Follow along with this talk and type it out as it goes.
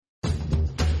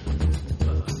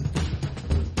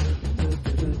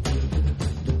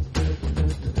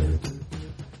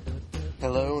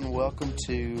welcome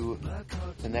to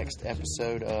the next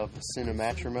episode of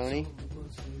Cinematrimony.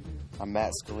 I'm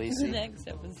Matt Scalisi. The next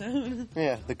episode.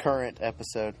 Yeah, the current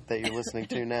episode that you're listening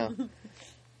to now.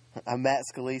 I'm Matt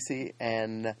Scalisi,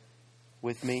 and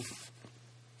with me,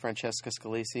 Francesca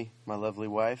Scalisi, my lovely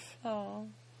wife. Oh.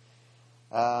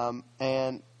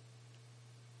 And,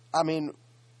 I mean,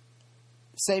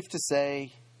 safe to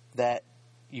say that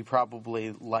you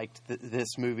probably liked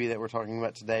this movie that we're talking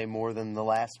about today more than the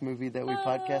last movie that we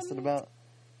podcasted about?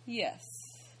 Yes.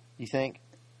 You think?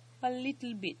 A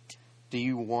little bit. Do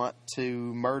you want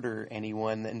to murder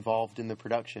anyone involved in the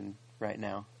production right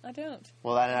now? I don't.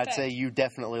 Well, I'd say you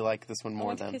definitely like this one more I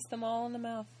want than... to kiss them all in the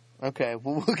mouth. Okay,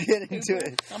 well, we'll get into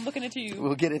it. I'm looking at you.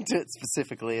 We'll get into it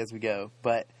specifically as we go.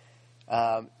 But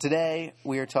today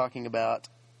we are talking about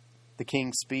The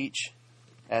King's Speech,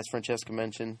 as Francesca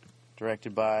mentioned,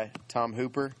 directed by Tom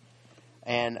Hooper.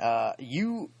 And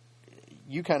you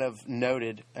kind of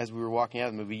noted, as we were walking out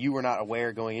of the movie, you were not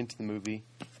aware going into the movie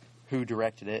who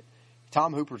directed it.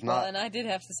 Tom Hooper's not... Well, and I did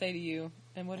have to say to you,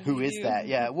 and what did Who you is do? that?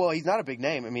 Yeah, well, he's not a big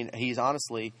name. I mean, he's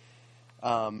honestly...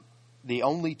 the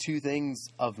only two things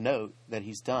of note that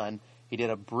he's done, he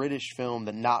did a British film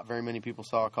that not very many people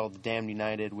saw called The Damned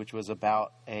United, which was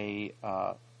about a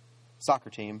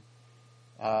soccer team.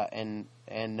 And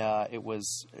it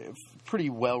was pretty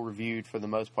well reviewed for the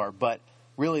most part. But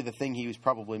really the thing he was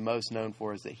probably most known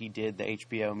for is that he did the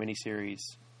HBO miniseries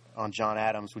on John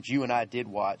Adams, which you and I did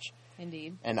watch.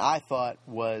 Indeed. And I thought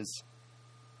was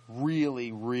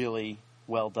really, really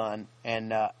well done.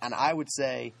 And I would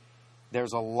say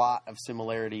there's a lot of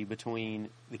similarity between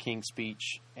The King's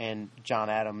Speech and John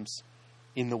Adams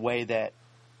in the way that,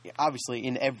 obviously,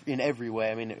 in every way.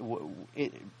 I mean,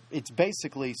 it's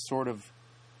basically sort of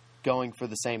going for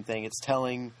the same thing. It's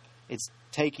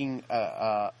taking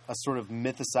a sort of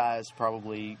mythicized,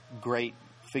 probably great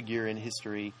figure in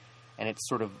history, and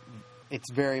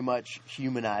it's very much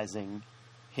humanizing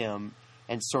him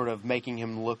and sort of making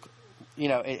him look. You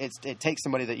know, it takes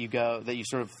somebody that you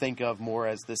sort of think of more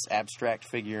as this abstract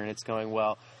figure, and it's going,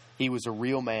 well, he was a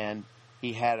real man.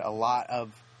 He had a lot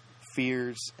of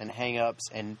fears and hang-ups,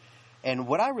 and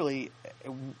what I really,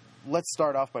 let's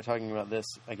start off by talking about this,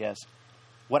 I guess.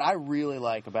 What I really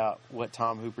like about what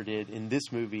Tom Hooper did in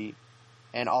this movie,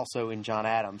 and also in John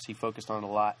Adams, he focused on a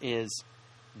lot, is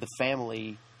the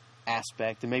family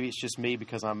aspect, and maybe it's just me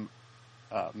because I'm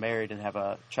married and have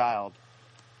a child,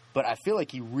 but I feel like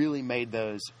he really made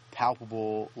those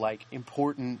palpable, like,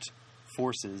 important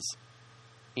forces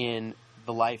in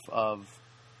the life of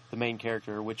the main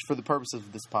character, which, for the purposes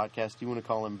of this podcast, do you want to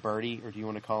call him Bertie, or do you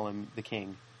want to call him the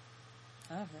King?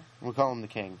 Okay. We'll call him the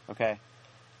King, okay?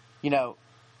 You know,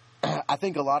 I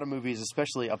think a lot of movies,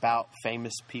 especially about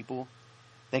famous people,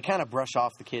 they kind of brush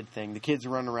off the kid thing. The kids are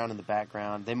running around in the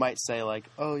background. They might say, like,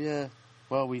 oh, yeah,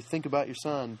 well, we think about your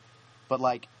son. But,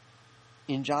 like,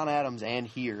 in John Adams and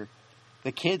here,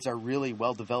 the kids are really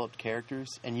well-developed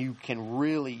characters, and you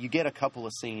get a couple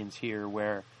of scenes here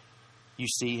where you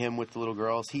see him with the little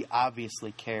girls. He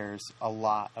obviously cares a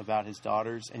lot about his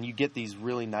daughters, and you get these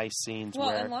really nice scenes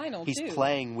where he's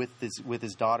playing with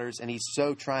his daughters, and he's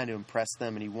so trying to impress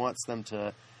them, and he wants them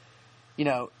to, you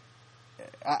know,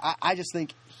 I just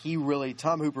think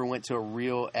Tom Hooper went to a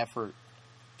real effort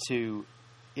to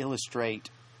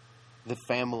illustrate the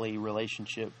family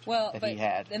relationship that he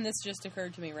had. And this just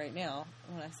occurred to me right now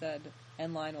when I said,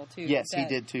 and Lionel too. Yes, he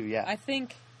did too, yeah. I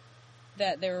think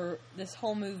that this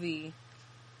whole movie,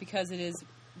 because it is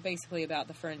basically about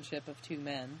the friendship of two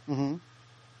men, mm-hmm.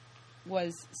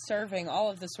 was serving, all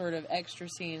of the sort of extra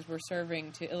scenes were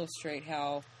serving to illustrate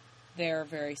how they're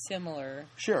very similar.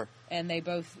 Sure. And they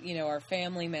both, are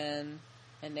family men,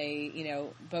 and they,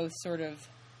 both sort of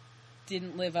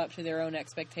didn't live up to their own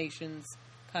expectations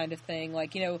kind of thing.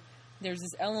 Like, there's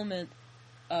this element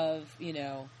of,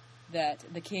 that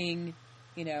the king,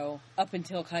 up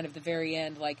until kind of the very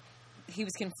end, like, he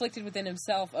was conflicted within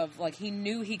himself of, like, he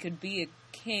knew he could be a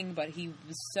king, but he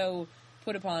was so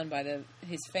put upon by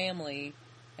his family,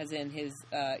 as in his,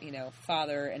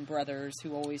 father and brothers,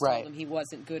 who always told him he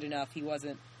wasn't good enough, he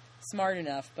wasn't smart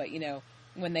enough. But,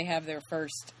 when they have their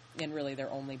first, and really their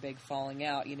only big falling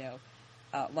out,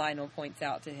 Lionel points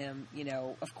out to him,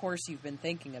 of course you've been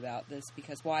thinking about this,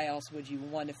 because why else would you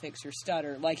want to fix your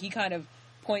stutter? Like, he kind of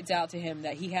points out to him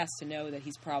that he has to know that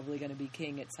he's probably going to be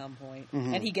king at some point.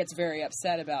 Mm-hmm. And he gets very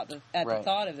upset about the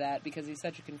thought of that, because he's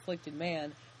such a conflicted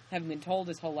man, having been told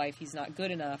his whole life he's not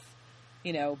good enough,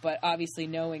 but obviously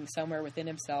knowing somewhere within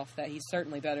himself that he's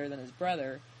certainly better than his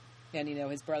brother, and,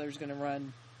 his brother's going to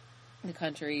run the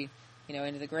country,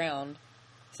 into the ground.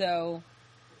 So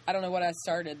I don't know what I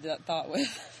started that thought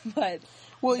with, but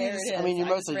Well, there it is. I mean, you're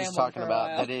mostly just talking about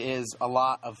while. that it is a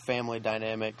lot of family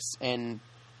dynamics, and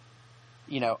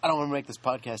I don't want to make this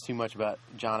podcast too much about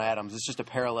John Adams. It's just a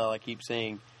parallel I keep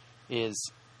seeing.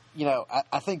 Is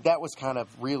I think that was kind of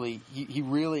really he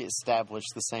really established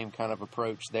the same kind of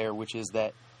approach there, which is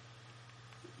that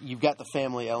you've got the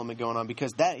family element going on,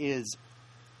 because that is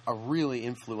a really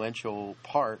influential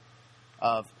part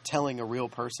of telling a real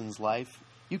person's life.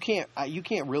 You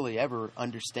can't really ever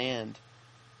understand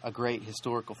a great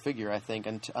historical figure, I think,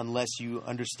 unless you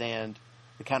understand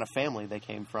the kind of family they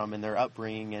came from and their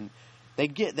upbringing. And they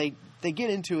get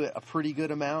into it a pretty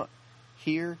good amount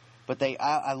here, but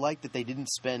I like that they didn't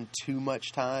spend too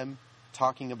much time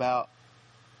talking about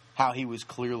how he was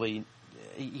clearly.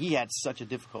 He had such a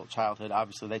difficult childhood.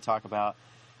 Obviously, they talk about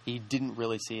he didn't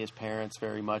really see his parents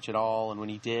very much at all, and when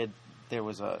he did, it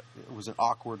was an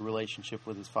awkward relationship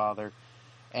with his father.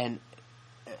 And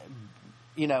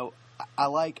I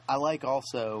like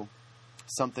also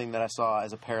something that I saw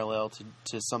as a parallel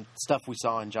to some stuff we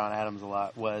saw in John Adams a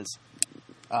lot was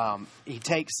he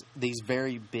takes these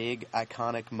very big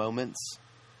iconic moments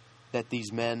that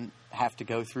these men have to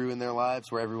go through in their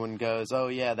lives, where everyone goes, oh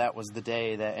yeah, that was the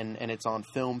day that, and it's on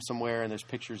film somewhere and there's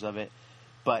pictures of it.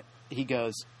 But he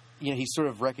goes, he sort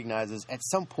of recognizes at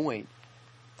some point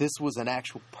this was an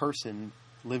actual person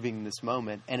living this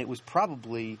moment, and it was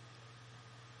probably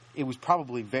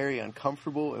very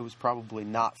uncomfortable. It was probably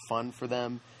not fun for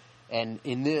them. And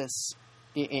in this,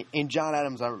 in John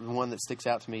Adams, the one that sticks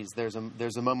out to me is there's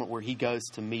a moment where he goes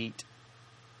to meet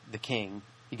the king.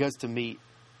 He goes to meet,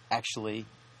 actually,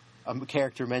 a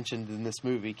character mentioned in this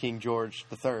movie, King George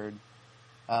III.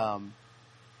 And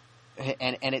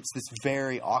it's this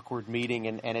very awkward meeting,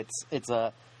 and it's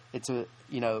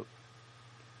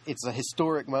a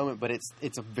historic moment, but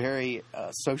it's a very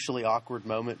socially awkward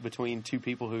moment between two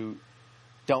people who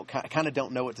kind of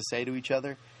don't know what to say to each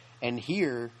other. And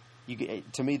here,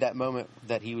 to me, that moment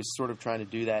that he was sort of trying to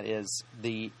do that is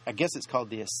I guess it's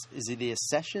called is it the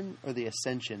accession or the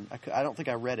ascension? I don't think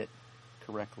I read it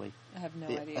correctly. I have no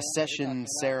the idea. Accession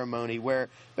ceremony, where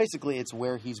basically it's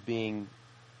where he's being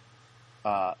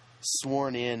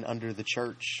sworn in under the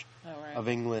Church of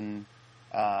England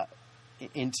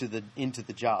into the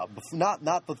job.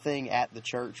 Not the thing at the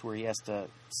church where he has to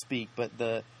speak, but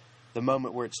the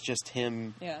moment where it's just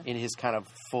him in his kind of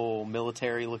full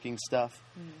military looking stuff.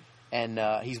 Mm-hmm. And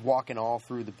he's walking all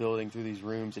through the building, through these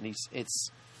rooms, and it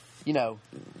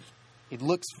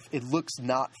looks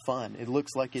not fun. It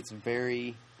looks like it's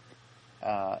very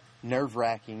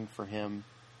nerve-wracking for him.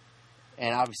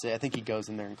 And obviously, I think he goes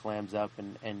in there and clams up,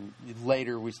 and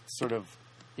later it's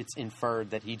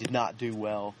inferred that he did not do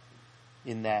well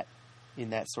in that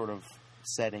sort of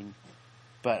setting.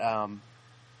 But I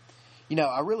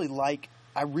really like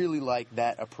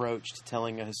that approach to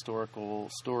telling a historical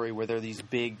story where there are these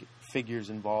big figures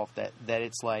involved, that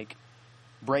it's like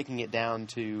breaking it down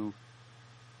to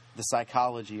the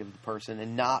psychology of the person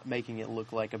and not making it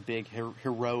look like a big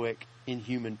heroic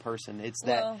inhuman person. It's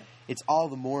all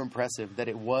the more impressive that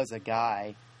it was a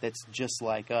guy that's just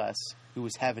like us who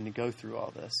was having to go through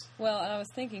all this. Well, and I was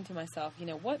thinking to myself,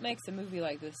 what makes a movie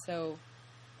like this so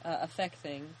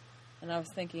affecting? And I was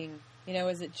thinking,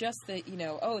 is it just that,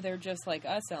 they're just like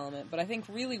us element? But I think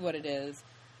really what it is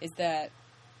that,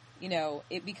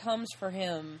 it becomes for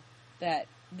him that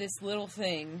this little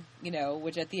thing,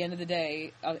 which at the end of the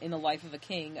day, in the life of a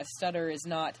king, a stutter is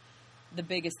not the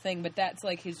biggest thing, but that's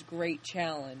like his great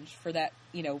challenge for that,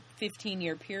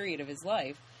 15-year period of his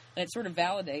life. And it sort of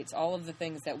validates all of the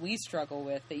things that we struggle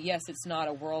with, that yes, it's not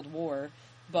a world war,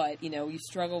 but, you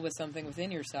struggle with something within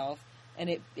yourself, and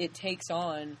it takes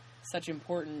on such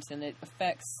importance, and it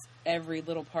affects every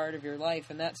little part of your life.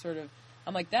 And that sort of,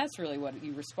 I'm like, that's really what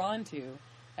you respond to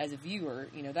as a viewer.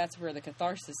 That's where the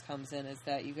catharsis comes in, is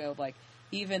that you go, like,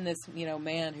 even this,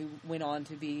 man who went on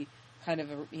to be kind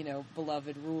of a,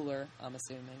 beloved ruler, I'm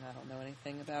assuming. I don't know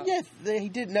anything about. Yeah, he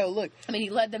did. No, look. I mean, he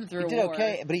led them through a war. He did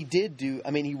okay, but he did do,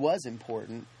 he was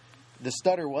important. The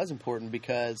stutter was important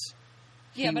because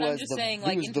I'm just saying,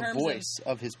 like, he was in the terms voice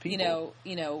of his people.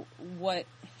 What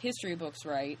history books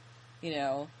write,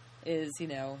 is,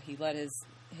 he led his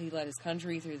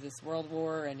country through this world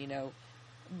war and,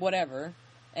 whatever.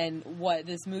 And what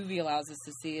this movie allows us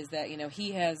to see is that,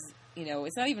 he has,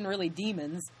 it's not even really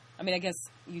demons. I mean, I guess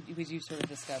you sort of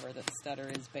discover that the stutter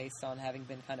is based on having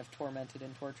been kind of tormented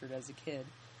and tortured as a kid.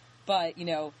 But,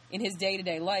 in his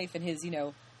day-to-day life and his,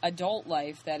 adult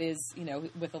life that is,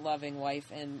 with a loving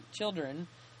wife and children,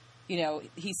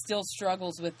 he still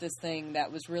struggles with this thing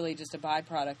that was really just a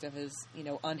byproduct of his,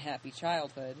 unhappy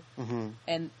childhood. Mm-hmm.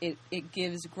 And it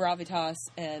gives gravitas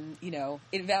and,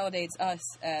 it validates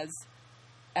us as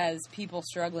as people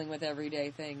struggling with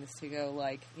everyday things to go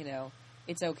like, you know,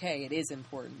 it's okay, it is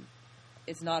important.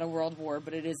 It's not a world war,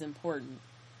 but it is important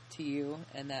to you,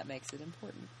 and that makes it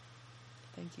important.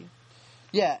 Thank you.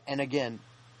 Yeah, and again,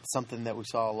 something that we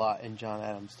saw a lot in John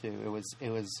Adams too. It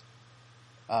was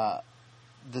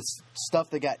the stuff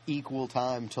that got equal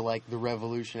time to like the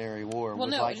Revolutionary War. Well,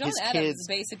 was no, like John his Adams kids,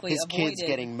 basically his avoided kids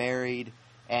getting married,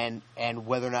 and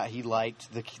whether or not he liked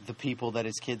the people that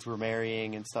his kids were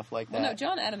marrying and stuff like that. Well, no,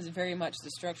 John Adams very much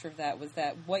the structure of that was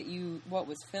that what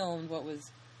was filmed, what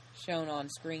was shown on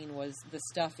screen was the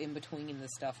stuff in between the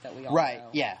stuff that we all right? know.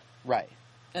 Yeah, right.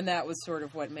 And that was sort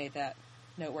of what made that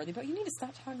noteworthy. But you need to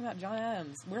stop talking about John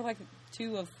Adams. We're like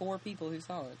 2 of 4 people who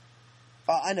saw it.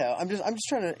 I know. I'm just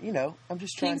trying to,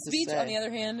 King's Speech, on the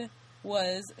other hand,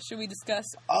 was. Should we discuss?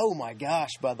 Oh my gosh!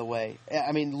 By the way,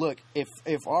 I mean, look, if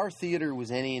our theater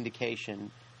was any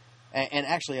indication, and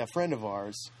actually a friend of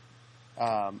ours,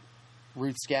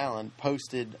 Ruth Scallon,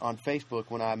 posted on Facebook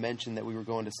when I mentioned that we were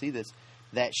going to see this,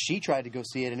 that she tried to go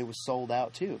see it and it was sold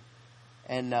out too.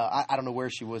 And I don't know where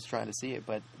she was trying to see it,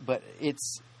 but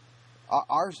it's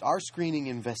our screening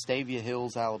in Vestavia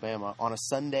Hills, Alabama, on a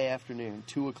Sunday afternoon,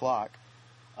 2:00.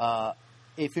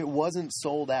 If it wasn't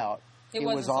sold out, it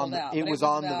was on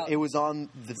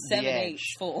the 7/8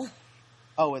 edge. full.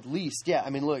 Oh, at least, yeah. I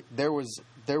mean, look, there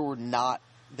were not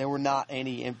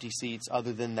any empty seats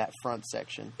other than that front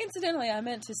section. Incidentally, I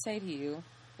meant to say to you,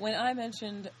 when I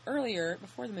mentioned earlier,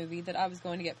 before the movie, that I was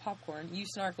going to get popcorn, you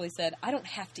snarkily said, I don't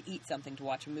have to eat something to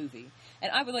watch a movie.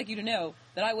 And I would like you to know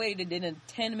that I waited in a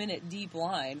 10-minute deep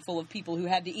line full of people who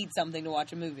had to eat something to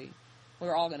watch a movie.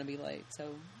 We're all going to be late,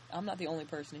 so I'm not the only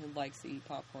person who likes to eat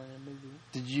popcorn in a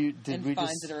movie. Did we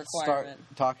just start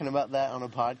talking about that on a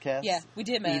podcast? Yeah, we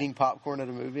did, Matt. Eating popcorn at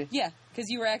a movie? Yeah, because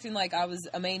you were acting like I was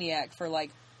a maniac for,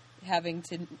 like,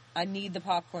 I need the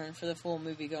popcorn for the full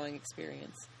movie-going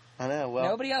experience. I know, well...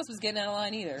 Nobody else was getting out of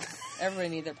line either. Everybody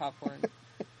needed their popcorn.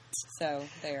 So,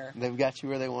 there. They've got you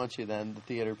where they want you then, the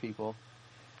theater people.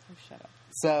 Oh, shut up.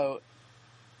 So,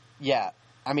 yeah,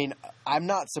 I mean, I'm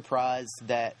not surprised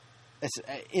that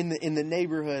in the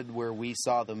neighborhood where we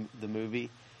saw the movie...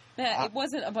 Yeah, it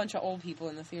wasn't a bunch of old people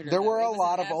in the theater. There were a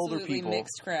lot lot of older people. Absolutely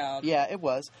mixed crowd. Yeah, it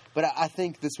was. But I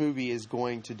think this movie is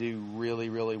going to do really,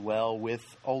 really well with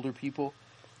older people.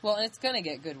 Well, and it's going to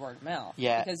get good word of mouth.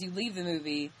 Yeah. Because you leave the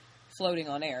movie floating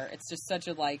on air. It's just such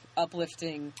a, like,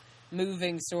 uplifting,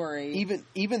 moving story.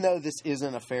 Even though this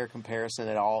isn't a fair comparison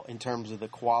at all in terms of the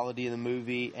quality of the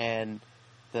movie and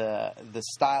the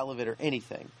style of it or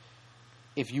anything,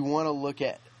 if you want to look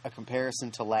at a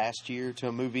comparison to last year, to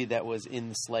a movie that was in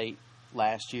the slate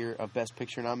last year of Best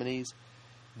Picture nominees,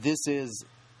 this is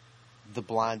the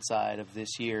Blind Side of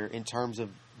this year in terms of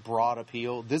broad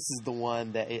appeal. This is the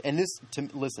one that, and this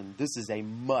is a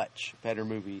much better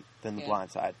movie than The Blind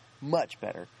Side, much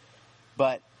better.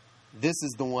 But this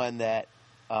is the one that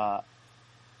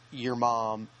your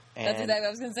mom and that's exactly what I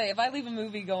was going to say. If I leave a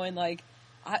movie going like,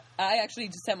 I actually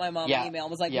just sent my mom an email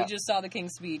and was like, we just saw the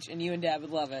King's Speech and you and Dad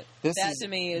would love it. To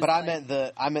me is. But I meant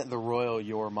the royal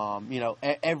your mom. You know,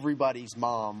 everybody's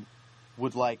mom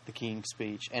would like the King's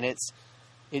Speech, and it's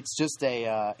just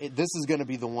this is going to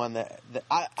be the one that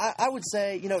I would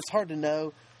say. You know, it's hard to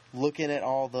know looking at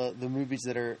all the movies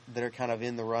that are kind of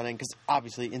in the running, because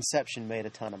obviously Inception made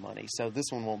a ton of money, so this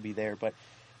one won't be there, but.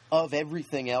 Of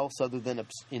everything else other than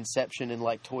Inception and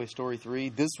like Toy Story 3,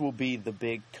 this will be the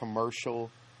big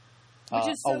commercial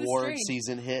award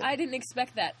season hit. I didn't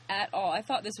expect that at all. I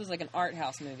thought this was like an art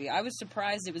house movie. I was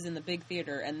surprised it was in the big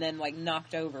theater and then like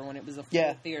knocked over when it was a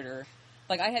full theater.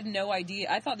 Like I had no idea.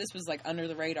 I thought this was like under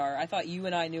the radar. I thought you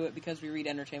and I knew it because we read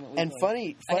Entertainment Weekly. And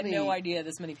funny, I had no idea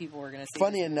this many people were going to see.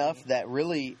 Funny enough, that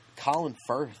really Colin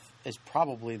Firth is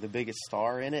probably the biggest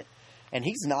star in it. And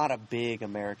he's not a big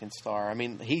American star. I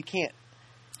mean, he can't.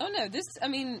 Oh no!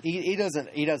 He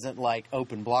doesn't like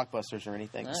open blockbusters or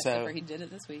anything. So he did it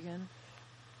this weekend.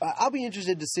 I'll be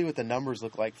interested to see what the numbers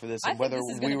look like for this, and whether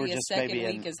we were just maybe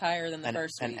week is higher than the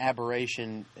first week. An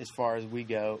aberration as far as we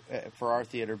go for our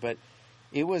theater. But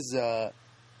it was,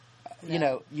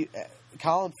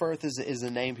 Colin Firth is a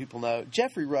name people know.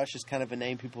 Jeffrey Rush is kind of a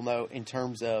name people know in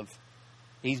terms of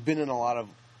he's been in a lot of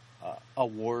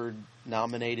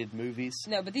award-nominated movies.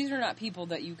 No, but these are not people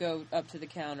that you go up to the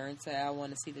counter and say, I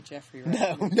want to see the Jeffrey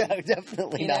Rush movie. No,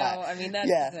 definitely not. You know, I mean, that's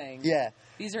the thing. Yeah.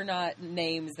 These are not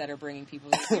names that are bringing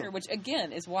people to the theater, which,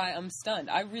 again, is why I'm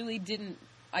stunned. I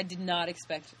did not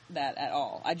expect that at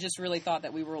all. I just really thought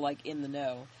that we were, like, in the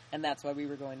know, and that's why we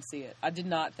were going to see it. I did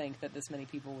not think that this many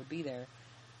people would be there.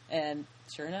 And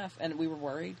sure enough, and we were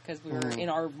worried because we were in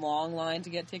our long line to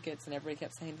get tickets, and everybody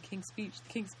kept saying, the King's Speech, the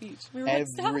King's Speech. We were like,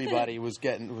 stop Everybody it. was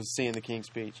seeing the King's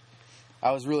Speech.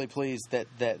 I was really pleased that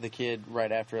the kid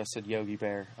right after us said Yogi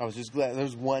Bear. I was just glad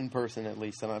there's one person at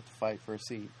least I don't have to fight for a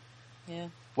seat. Yeah.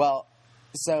 Well,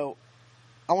 so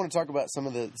I want to talk about some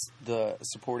of the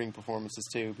supporting performances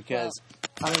too, because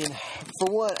I mean,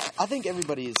 for one, I think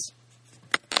everybody's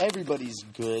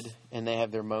good and they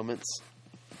have their moments,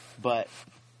 but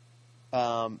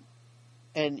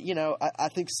and you know, I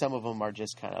think some of them are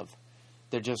just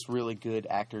they're just really good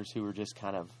actors who are just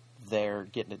kind of there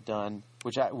getting it done,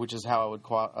 which is how I would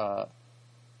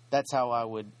that's how I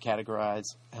would categorize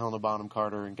Helena Bonham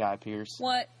Carter and Guy Pearce.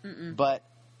 What? Mm-mm. But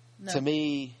No. to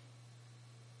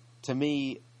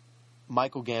me,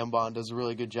 Michael Gambon does a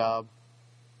really good job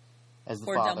as the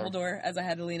Or father. Dumbledore, as I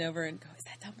had to lean over and go, is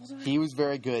that Dumbledore? He was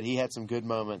very good. He had some good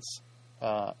moments,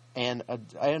 and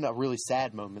a really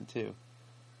sad moment too.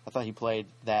 I thought he played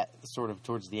that sort of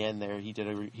towards the end there. He did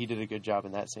a good job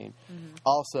in that scene. Mm-hmm.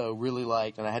 Also, really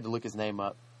liked, and I had to look his name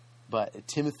up, but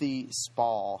Timothy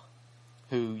Spall,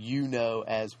 who you know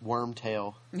as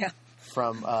Wormtail Yeah.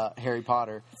 from Harry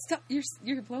Potter. Stop!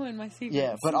 You're blowing my secret.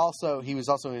 Yeah, but also he was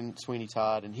also in Sweeney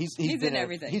Todd, and he's He's been in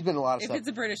everything. He's been in a lot of If stuff. it's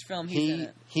a British film, he's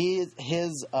in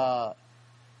it.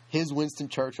 His Winston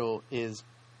Churchill is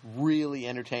really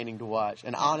entertaining to watch,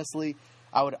 and honestly,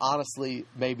 I would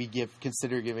maybe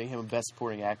consider giving him a Best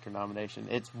Supporting Actor nomination.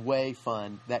 It's way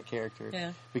fun, that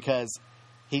character, because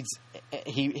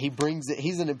he brings it.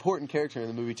 He's an important character in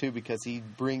the movie too, because he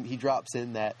drops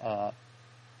in that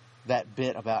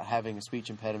bit about having a speech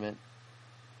impediment,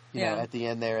 you know, at the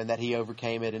end there, and that he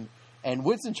overcame it. And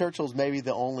Winston Churchill's maybe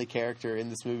the only character in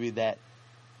this movie that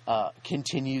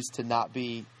continues to not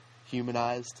be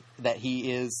humanized, that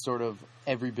he is sort of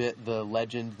every bit the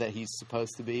legend that he's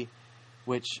supposed to be,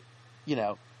 which, you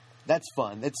know, that's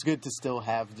fun. It's good to still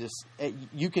have just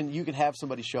you can have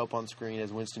somebody show up on screen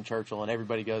as Winston Churchill and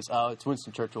everybody goes, "Oh, it's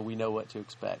Winston Churchill. We know what to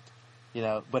expect." You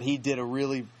know, but he did a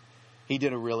really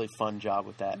fun job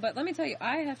with that. But let me tell you,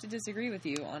 I have to disagree with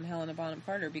you on Helena Bonham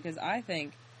Carter, because I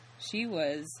think she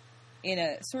was in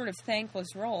a sort of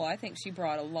thankless role. I think she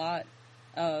brought a lot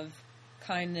of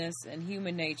kindness and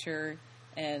human nature,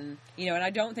 and you know, and I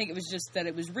don't think it was just that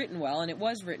it was written well, and it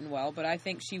was written well, but I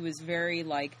think she was very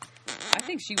I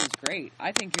think she was great.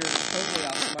 I think you're totally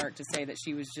off the mark to say that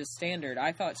she was just standard.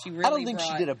 I thought she really I don't think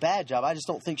she did a bad job. I just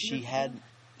don't think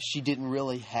she didn't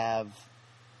really have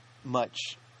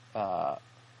much.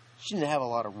 She didn't have a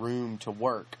lot of room to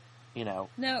work, you know.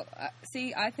 No,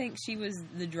 see, I think she was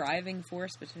the driving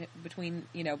force between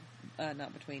you know,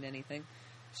 not between anything.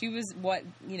 She was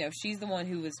she's the one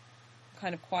who was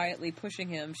kind of quietly pushing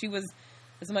him. She was,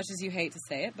 as much as you hate to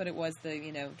say it, but it was the,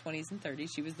 20s and 30s.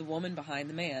 She was the woman behind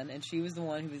the man, and she was the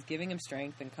one who was giving him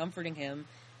strength and comforting him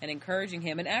and encouraging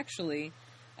him. And actually,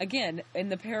 again, in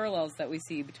the parallels that we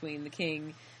see between the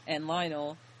king and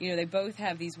Lionel, they both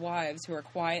have these wives who are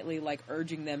quietly,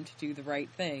 urging them to do the right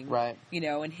thing. Right.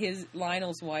 And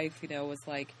Lionel's wife, was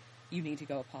like, you need to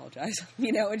go apologize,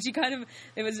 and she kind of,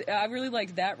 I really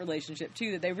liked that relationship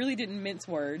too, that they really didn't mince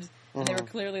words, and they were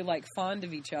clearly, fond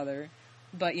of each other,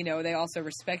 but, they also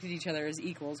respected each other as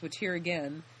equals, which here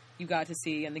again, you got to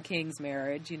see in the King's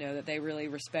marriage, that they really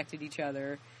respected each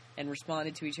other and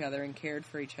responded to each other and cared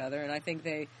for each other, and I think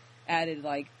they added,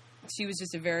 she was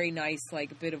just a very nice,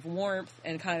 bit of warmth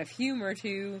and kind of humor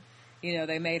too,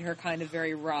 they made her kind of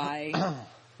very wry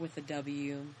with the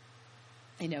W,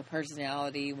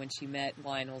 personality when she met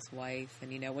Lionel's wife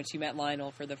and, when she met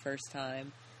Lionel for the first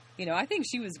time. I think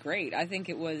she was great. I think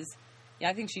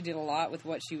I think she did a lot with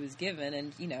what she was given,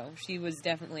 and, she was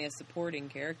definitely a supporting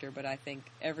character, but I think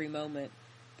every moment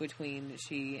between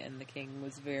she and the king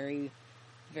was very,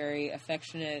 very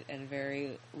affectionate and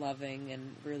very loving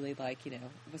and really,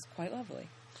 was quite lovely.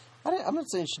 I'm not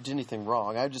saying she did anything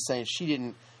wrong. I'm just saying she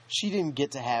didn't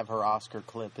get to have her Oscar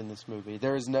clip in this movie.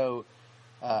 There is no...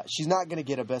 she's not going to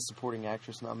get a Best Supporting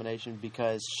Actress nomination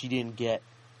because she didn't get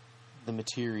the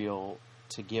material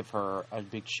to give her a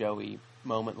big showy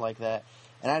moment like that.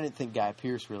 And I didn't think Guy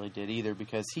Pearce really did either,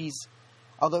 because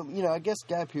although, I guess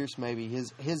Guy Pearce maybe,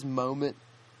 his moment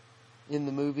in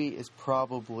the movie is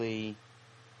probably,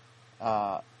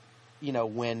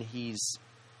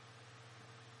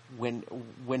 when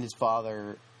when his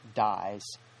father dies,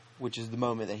 which is the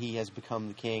moment that he has become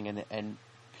the king, and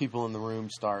people in the room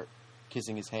start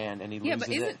kissing his hand, and he loses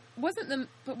it. Wasn't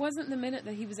the minute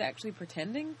that he was actually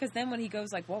pretending? Because then when he goes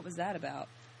what was that about?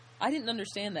 I didn't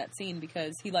understand that scene,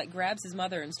 because he grabs his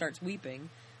mother and starts weeping,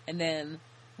 and then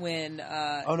when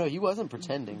oh no, he wasn't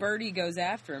pretending. Birdie goes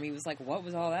after him. He was like, "What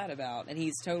was all that about?" And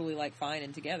he's totally like fine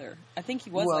and together. I think he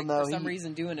was for some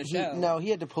reason doing a show. No, he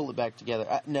had to pull it back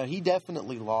together. No, he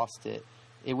definitely lost it.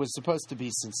 It was supposed to be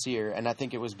sincere, and I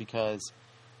think it was because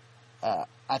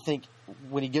I think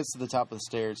when he gets to the top of the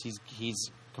stairs,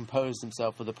 he's composed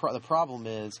himself. But the problem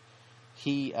is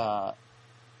he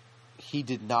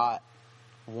did not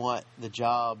want the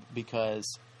job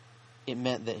because it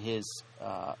meant that his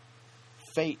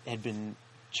fate had been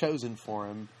chosen for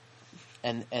him,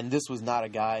 and this was not a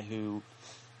guy who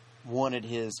wanted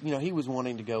his. He was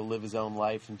wanting to go live his own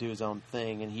life and do his own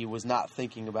thing, and he was not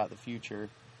thinking about the future.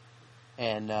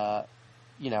 And I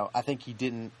think he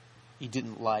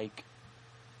didn't like.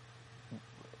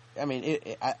 I mean,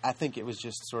 I think it was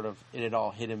just sort of it had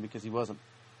all hit him because he wasn't.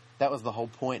 That was the whole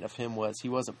point of him, was he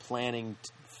wasn't planning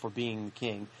for being the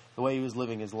king. The way he was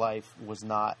living his life was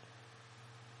not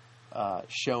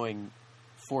showing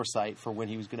foresight for when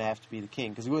he was going to have to be the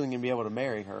king, because he wasn't going to be able to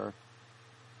marry her.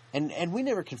 And we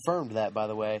never confirmed that, by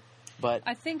the way. But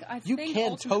I think you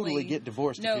can totally get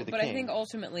divorced if you're the king. No, but I think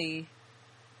ultimately...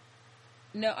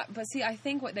 No, but see, I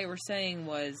think what they were saying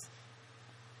was...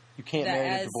 You can't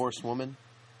marry a divorced woman?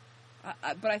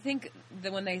 But I think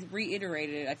that when they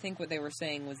reiterated it, I think what they were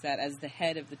saying was that as the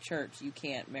head of the church, you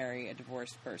can't marry a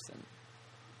divorced person.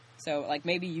 So, like,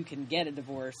 maybe you can get a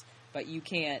divorce, but you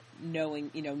can't,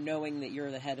 knowing that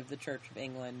you're the head of the Church of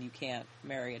England, you can't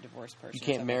marry a divorced person. You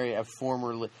can't marry a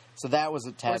former... So that was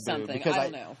a taboo. Or something. Because I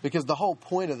don't know. Because the whole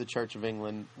point of the Church of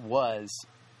England was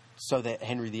so that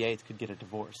Henry VIII could get a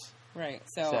divorce. Right.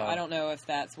 So I don't know if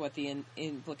that's what the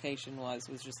implication was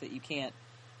just that you can't,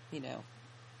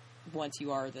 once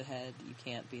you are the head, you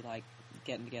can't be, like,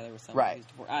 getting together with somebody who's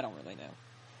divorced. I don't really know.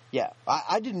 Yeah.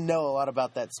 I didn't know a lot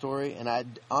about that story, and I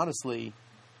honestly...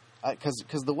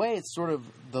 Because the way it's sort of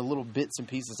the little bits and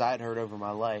pieces I'd heard over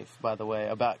my life, by the way,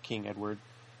 about King Edward,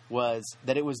 was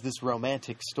that it was this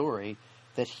romantic story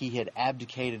that he had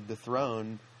abdicated the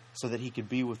throne so that he could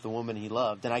be with the woman he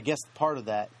loved. And I guess part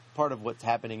of what's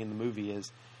happening in the movie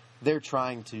is they're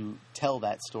trying to tell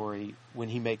that story when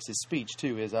he makes his speech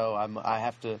too. Is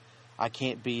I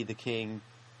can't be the king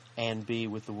and be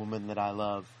with the woman that I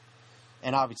love.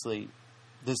 And obviously,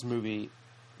 this movie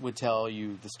would tell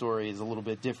you the story is a little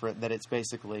bit different, that it's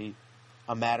basically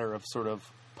a matter of sort of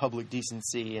public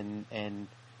decency and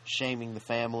shaming the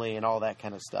family and all that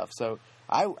kind of stuff. So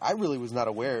I really was not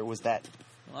aware it was that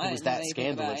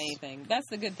scandalous. About anything. That's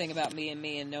the good thing about me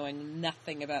and knowing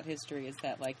nothing about history, is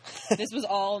that, like, this was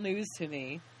all news to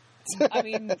me. I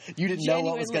mean, you didn't know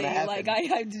what was going to happen. Like,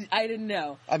 I didn't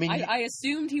know. I mean, I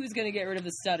assumed he was going to get rid of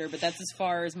the stutter, but that's as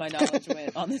far as my knowledge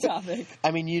went on the topic. I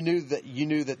mean, you knew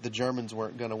that the Germans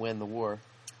weren't going to win the war.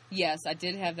 Yes, I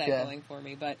did have that going for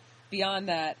me, but beyond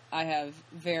that, I have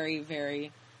very,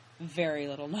 very, very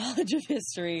little knowledge of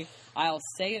history. I'll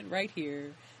say it right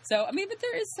here. So, I mean, but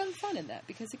there is some fun in that,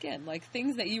 because, again, like,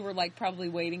 things that you were, like, probably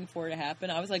waiting for to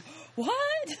happen, I was like, what?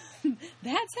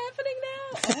 That's happening now?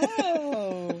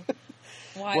 Oh.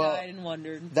 Wide-eyed and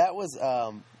wondered. That was,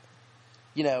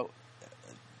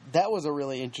 that was a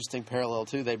really interesting parallel,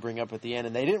 too, they bring up at the end,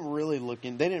 and they didn't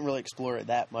really explore it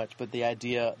that much, but the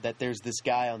idea that there's this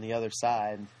guy on the other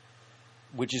side,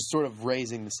 which is sort of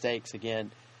raising the stakes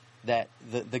again, that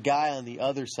the guy on the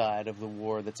other side of the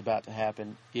war that's about to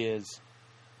happen is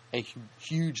a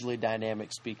hugely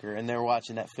dynamic speaker, and they're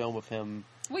watching that film of him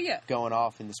going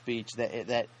off in the speech.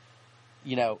 It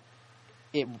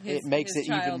makes it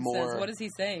even more. Says, what is he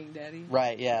saying, Daddy?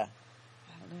 Right? Yeah.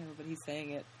 I don't know, but he's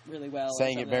saying it really well.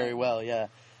 Saying it very well. Yeah.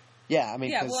 Yeah. I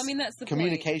mean, that's the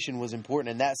communication point. Was important,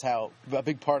 and that's how a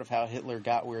big part of how Hitler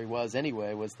got where he was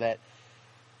anyway, was that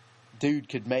dude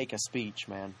could make a speech,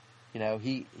 man.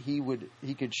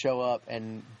 He could show up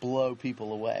and blow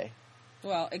people away.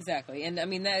 Well, exactly. And, I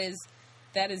mean, that is,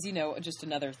 just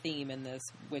another theme in this,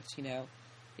 which,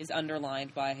 is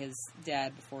underlined by his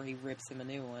dad before he rips him a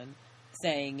new one,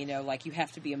 saying, like, you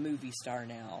have to be a movie star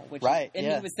now. He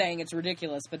was saying it's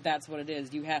ridiculous, but that's what it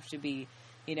is. You have to be,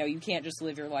 you can't just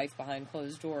live your life behind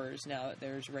closed doors now that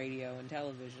there's radio and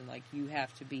television. Like, you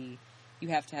have to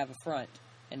have a front,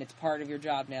 and it's part of your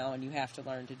job now, and you have to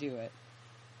learn to do it.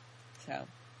 So...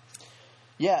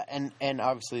 Yeah, and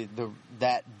obviously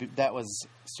that was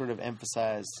sort of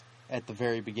emphasized at the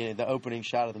very beginning. The opening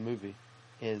shot of the movie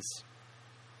is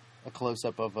a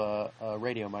close-up of a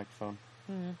radio microphone.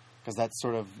 Because that's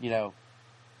sort of,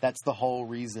 that's the whole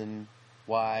reason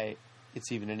why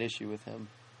it's even an issue with him,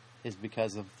 is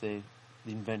because of the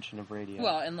invention of radio.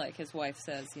 Well, and like his wife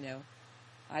says,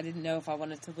 I didn't know if I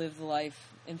wanted to live the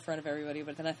life in front of everybody,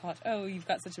 but then I thought, oh, you've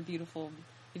got such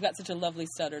a lovely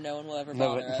stutter, no one will ever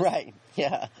bother us. Right,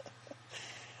 yeah.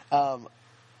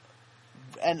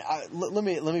 And let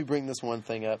me bring this one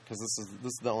thing up, because this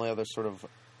is the only other sort of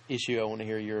issue I want to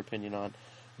hear your opinion on.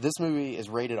 This movie is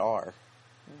rated R.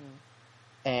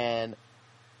 Mm-hmm. And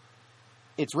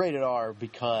it's rated R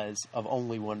because of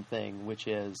only one thing, which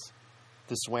is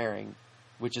the swearing,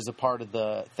 which is a part of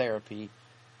the therapy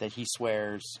that he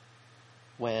swears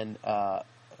when, and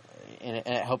it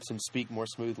helps him speak more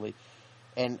smoothly.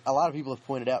 And a lot of people have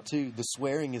pointed out, too, the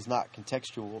swearing is not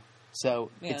contextual.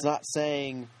 So it's not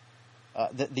saying...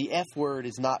 the F word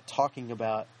is not talking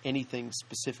about anything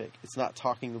specific. It's not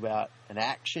talking about an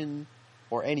action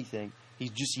or anything.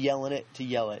 He's just yelling it to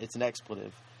yell it. It's an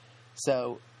expletive.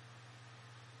 So,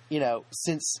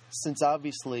 since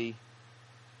obviously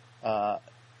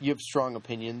you have strong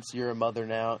opinions, you're a mother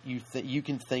now, you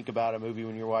can think about a movie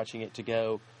when you're watching it to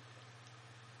go,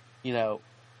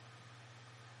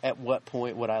 at what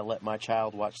point would I let my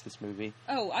child watch this movie?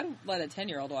 Oh, I'd let a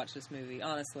 10-year-old watch this movie,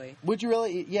 honestly. Would you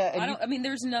really? Yeah.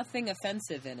 There's nothing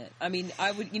offensive in it. I mean,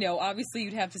 I would, obviously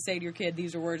you'd have to say to your kid,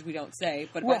 these are words we don't say,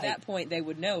 but by that point they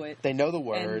would know it. They know the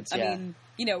words, and, I mean,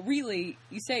 really,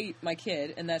 you say my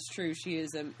kid, and that's true, she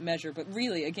is a measure, but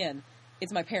really, again,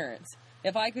 it's my parents.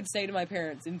 If I could say to my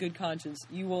parents in good conscience,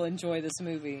 you will enjoy this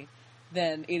movie,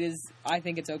 then I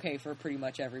think it's okay for pretty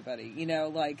much everybody,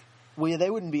 Well, yeah, they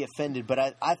wouldn't be offended,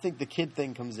 but I think the kid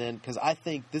thing comes in because I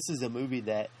think this is a movie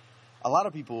that a lot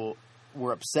of people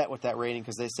were upset with that rating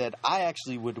because they said, I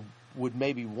actually would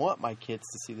maybe want my kids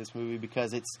to see this movie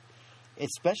because it's,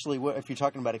 especially if you're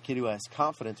talking about a kid who has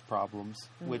confidence problems,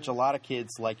 which a lot of kids,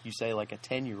 like you say, like a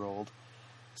 10-year-old,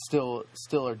 still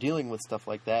are dealing with stuff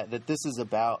like that this is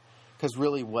about, because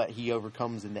really what he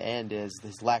overcomes in the end is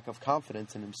this lack of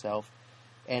confidence in himself.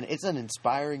 And it's an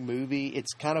inspiring movie.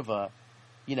 It's kind of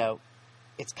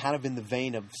it's kind of in the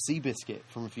vein of Seabiscuit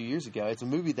from a few years ago. It's a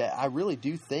movie that I really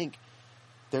do think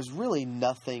there's really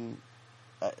nothing,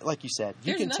 like you said,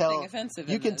 you can tell offensive.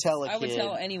 You can tell a kid. I would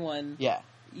tell anyone. Yeah.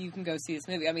 You can go see this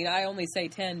movie. I mean, I only say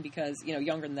 10 because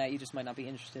younger than that, you just might not be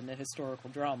interested in a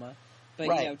historical drama.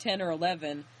 But 10 or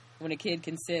 11, when a kid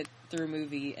can sit through a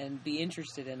movie and be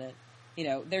interested in it.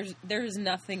 There's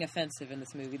nothing offensive in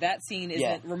this movie. That scene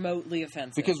isn't remotely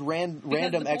offensive. Because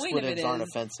random expletives aren't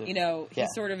offensive. He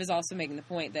sort of is also making the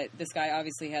point that this guy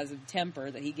obviously has a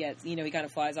temper that he gets, he kind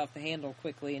of flies off the handle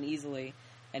quickly and easily.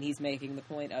 And he's making the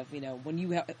point of,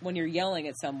 when you're yelling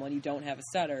at someone, you don't have a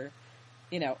stutter.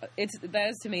 That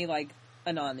is to me like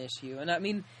a non-issue. And I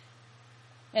mean,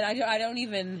 and I don't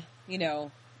even,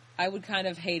 I would kind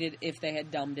of hate it if they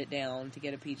had dumbed it down to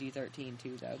get a PG-13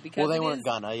 too, though. Because they weren't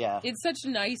gonna, yeah. It's such a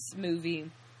nice movie,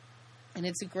 and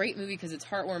it's a great movie because it's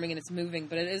heartwarming and it's moving,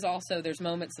 but it is also, there's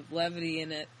moments of levity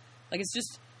in it. Like, it's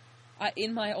just,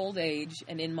 in my old age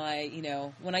and in my,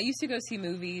 when I used to go see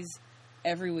movies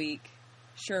every week,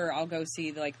 sure, I'll go see,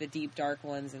 the deep, dark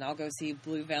ones, and I'll go see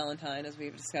Blue Valentine, as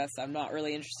we've discussed. I'm not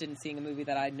really interested in seeing a movie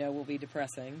that I know will be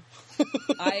depressing.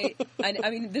 I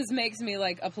mean, this makes me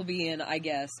like a plebeian, I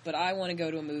guess, but I want to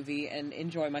go to a movie and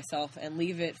enjoy myself and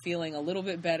leave it feeling a little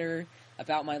bit better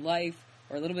about my life,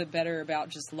 or a little bit better about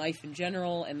just life in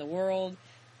general and the world.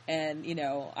 And,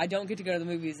 I don't get to go to the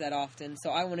movies that often,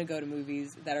 so I want to go to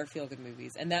movies that are feel-good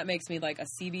movies. And that makes me like a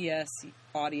CBS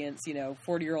audience,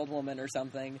 40-year-old woman or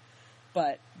something.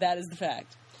 But that is the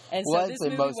fact. And so this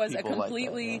movie was a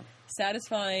completely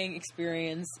satisfying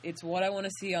experience. It's what I want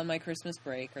to see on my Christmas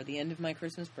break, or the end of my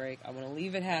Christmas break. I want to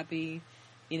leave it happy.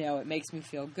 It makes me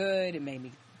feel good. It made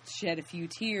me shed a few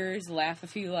tears, laugh a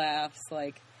few laughs.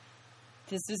 Like,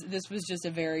 this was just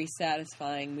a very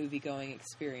satisfying movie-going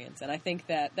experience. And I think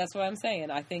that's what I'm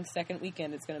saying. I think second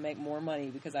weekend it's going to make more money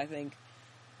because I think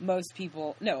most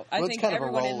people... No, I think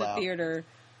everyone in the theater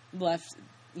left...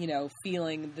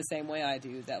 feeling the same way I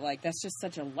do. That, that's just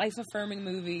such a life-affirming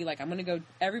movie. I'm going to go...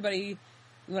 Everybody...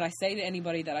 When I say to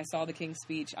anybody that I saw The King's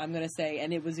Speech, I'm going to say,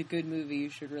 and it was a good movie, you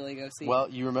should really go see it. Well,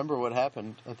 you remember what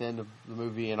happened at the end of the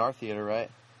movie in our theater, right?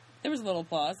 There was a little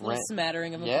applause. A little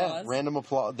smattering of applause. Yeah, random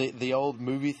applause. The old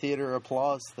movie theater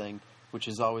applause thing, which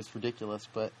is always ridiculous,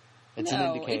 but it's an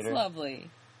indicator. It's lovely.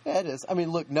 Yeah, it is. I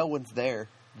mean, look, no one's there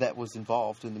that was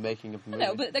involved in the making of the movie.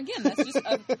 No, but again, that's just...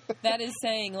 that is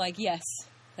saying, yes...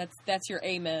 That's your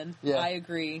amen. Yeah. I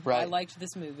agree. Right. I liked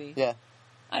this movie. Yeah.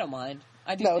 I don't mind.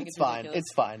 I do think it's fine. Ridiculous.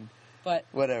 It's fine. But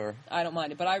whatever. I don't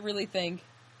mind it. But I really think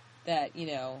that,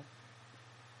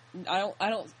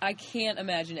 I can't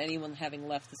imagine anyone having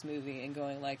left this movie and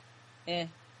going it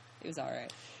was all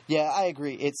right. Yeah, I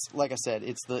agree. It's like I said,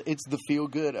 it's the feel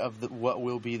good of what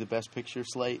will be the best picture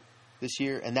slate. this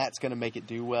year, and that's going to make it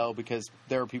do well because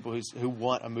there are people who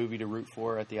want a movie to root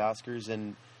for at the Oscars,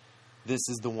 and this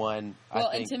is the one Well,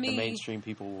 I and think to me, the mainstream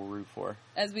people will root for.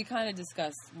 As we kind of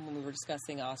discussed when we were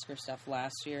discussing Oscar stuff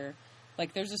last year,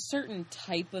 like there's a certain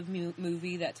type of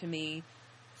movie that to me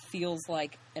feels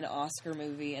like an Oscar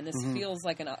movie, and this feels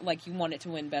like like you want it to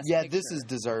win Best Picture. Yeah, this is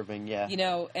deserving. Yeah,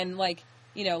 and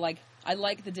I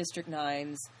like the District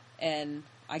 9s, and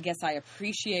I guess I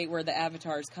appreciate where the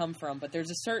avatars come from, but there's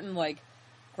a certain like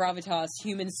gravitas,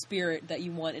 human spirit that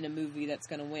you want in a movie that's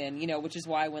going to win. Which is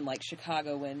why when like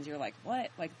Chicago wins, you're like, what?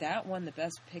 Like that won the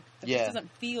Best Picture? This doesn't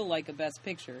feel like a Best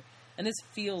Picture, and this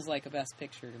feels like a Best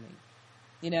Picture to me.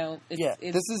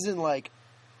 This isn't like.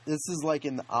 This is like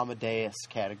in the Amadeus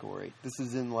category. This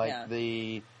is in like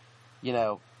the,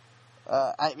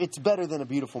 it's better than A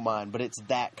Beautiful Mind, but it's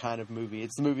that kind of movie.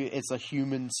 It's the movie. It's a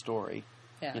human story.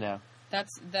 Yeah.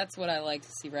 That's what I like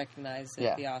to see recognized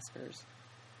at the Oscars.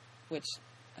 Which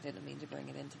I didn't mean to bring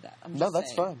it into that. I'm just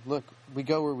that's saying. fine. Look, we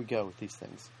go where we go with these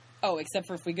things. Oh, except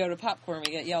for if we go to popcorn,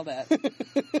 we get yelled at.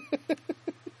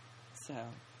 So,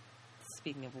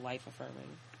 speaking of life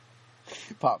affirming.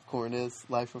 Popcorn is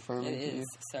life affirming. It is,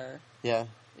 sir. Yeah.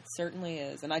 It certainly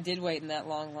is. And I did wait in that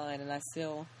long line, and I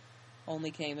still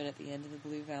only came in at the end of the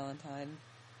Blue Valentine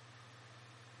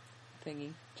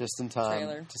thingy. Just in time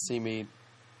trailer. To see me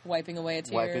wiping away a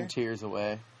tear. Wiping tears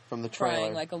away from the trailer.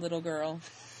 Crying like a little girl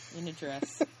in a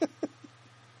dress.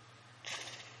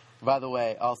 By the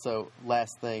way, also,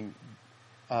 last thing,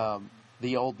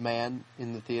 the old man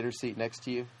in the theater seat next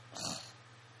to you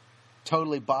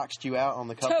totally boxed you out on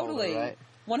the cup holder, right?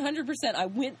 100%. I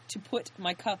went to put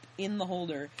my cup in the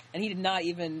holder, and he did not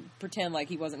even pretend like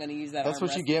he wasn't going to use that. That's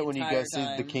what you get when you go see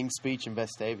time. the King's Speech in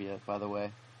Vestavia, by the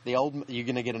way. You're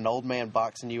going to get an old man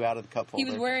boxing you out of the cup holder. He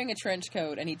was wearing a trench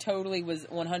coat, and he totally was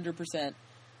 100%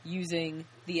 using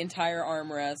the entire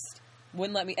armrest.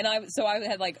 Wouldn't let me. And I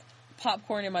had like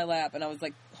popcorn in my lap, and I was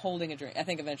like holding a drink. I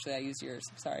think eventually I used yours.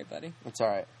 Sorry, buddy. It's all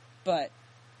right. But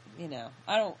I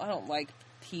don't like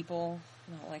people.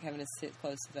 I don't like having to sit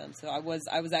close to them. So I was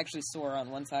actually sore on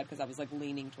one side because I was like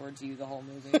leaning towards you the whole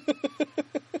movie.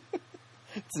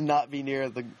 To not be near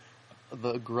the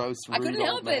gross. I couldn't rude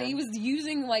help old man. it. He was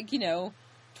using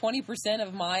 20%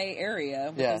 of my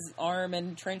area with his arm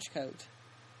and trench coat.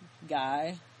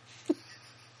 Guy.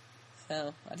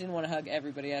 So I didn't want to hug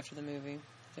everybody after the movie.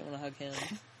 Didn't want to hug him.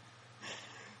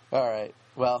 All right.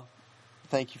 Well,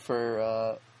 thank you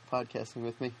for podcasting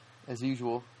with me as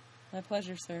usual. My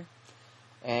pleasure, sir.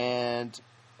 And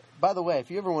by the way,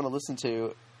 if you ever want to listen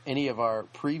to any of our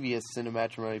previous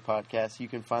Cinematrimony podcasts, you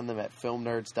can find them at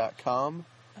filmnerds.com.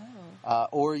 Oh.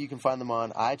 Or you can find them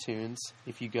on iTunes.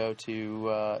 If you go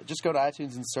to just go to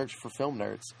iTunes and search for Film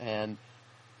Nerds, and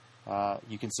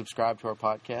you can subscribe to our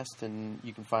podcast, and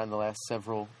you can find the last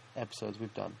several episodes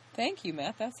we've done. Thank you,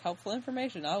 Matt. That's helpful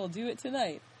information. I will do it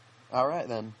tonight. All right,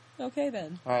 then. Okay,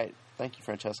 then. All right. Thank you,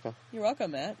 Francesca. You're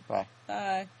welcome, Matt. Bye.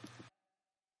 Bye.